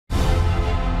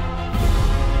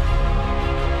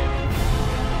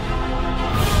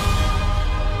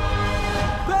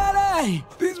bem.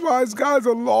 These wise guys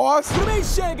are lost. Por aí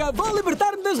chega, vou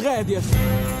libertar-me das rédeas.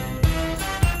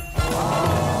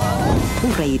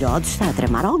 O rei Herodes está a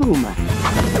tramar alguma.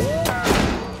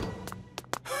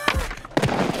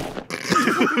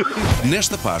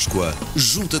 Nesta Páscoa,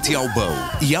 junta-te ao Bo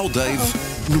e ao Dave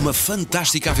numa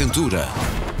fantástica aventura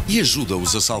e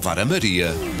ajuda-os a salvar a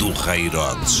Maria do rei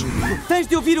Herodes. Tens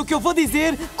de ouvir o que eu vou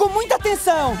dizer com muita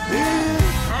atenção.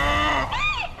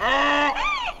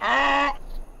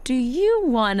 Do you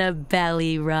want a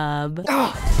belly rub?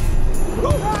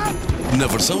 Na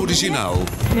versão original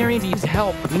Mary needs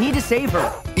help. We need to save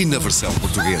her. e na versão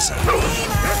portuguesa.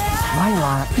 Vai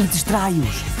lá e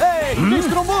distrai-os. Ei, tens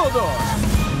trombudo!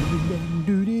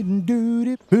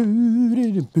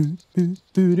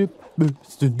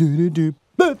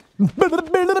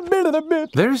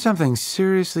 There's something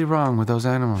seriously wrong with those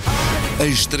animals. A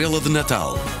Estrela de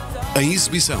Natal, em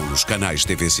exibição nos canais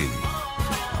Tvcine.